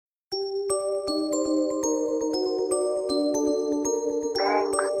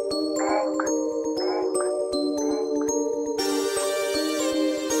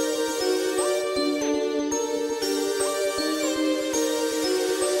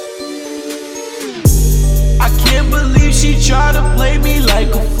can't believe she tried to play me like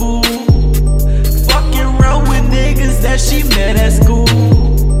a fool. Fucking around with niggas that she met at school.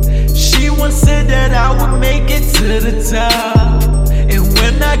 She once said that I would make it to the top, and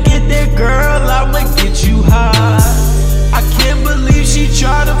when I get there, girl, I'ma get you high. I can't believe she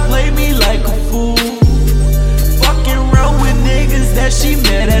tried to play me like a fool. Fucking around with niggas that she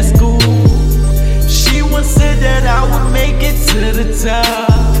met at school. She once said that I would make it to the top,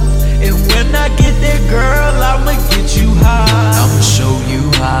 and when I get there, girl, I'ma get you high. I'ma show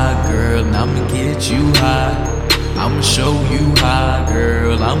you high, girl, I'ma get you high. I'ma show you high,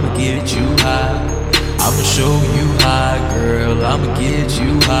 girl, I'ma get you high. I'ma show you high, girl, I'ma get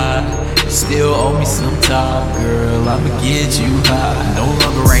you high. Still owe me some time, girl, I'ma get you high. No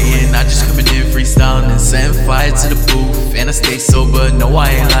longer writing, I just coming in freestyling and setting fire to the booth. And I stay sober, no I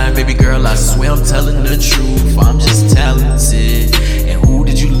ain't lying, baby girl, I swear I'm telling the truth. I'm just talented, and who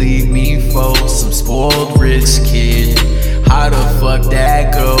did you leave me for? Some spoiled rich kid. How the fuck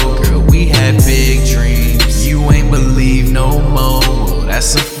that go, girl, we had big dreams. You ain't believe no more, well,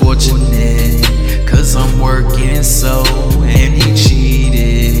 that's unfortunate, cause I'm working so, and he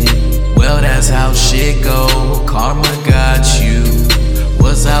cheated. Well, that's how shit go, karma got you.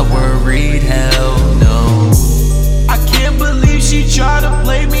 Was I worried? Hell no. I can't believe she tried to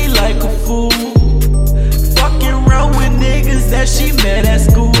play me like a fool. Fucking around with niggas that she met at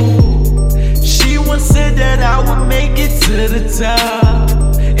school. She once said that I would make it to the top,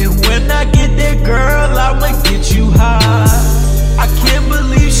 and when I get there, girl, I'ma get you high. I can't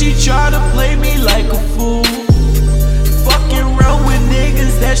believe she tried to play me like a fool. Fucking around with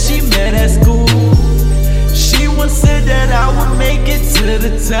niggas that she met at school. She once said that I would make it to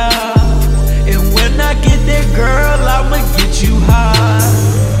the top, and when I get there, girl, I'ma get you high.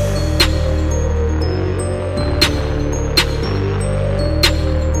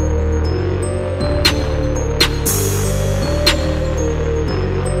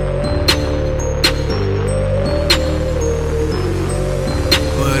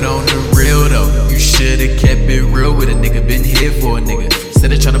 Should've kept it real with a nigga, been here for a nigga.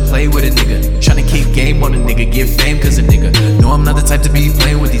 Instead of tryna play with a nigga, tryna keep game on a nigga, get fame cause a nigga. No, I'm not the type to be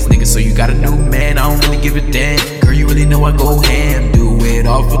playing with these niggas, so you got a new man, I don't really give a damn. Girl, you really know I go ham, do it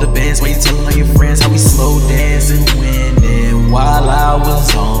all for the bands. Why you telling all your friends how we slow dance and winning while I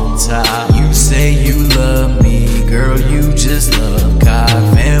was on top? You say you love me, girl, you just love God.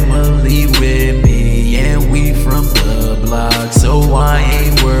 Family with me, and we from the block, so I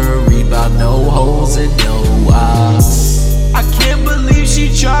ain't worried about no hoes and no ops. I can't believe she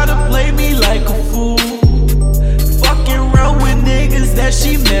tried to play me like a fool. Fucking around with niggas that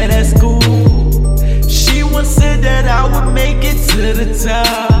she met at school. She once said that I would make it to the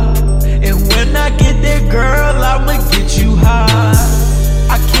top, and when I get there, girl, I'ma get you high.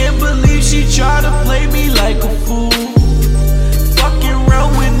 I can't believe she tried to play me like a fool. Fucking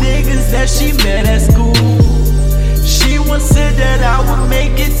around with niggas that she met at school. She once said that I would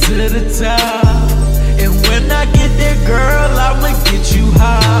make it to the top,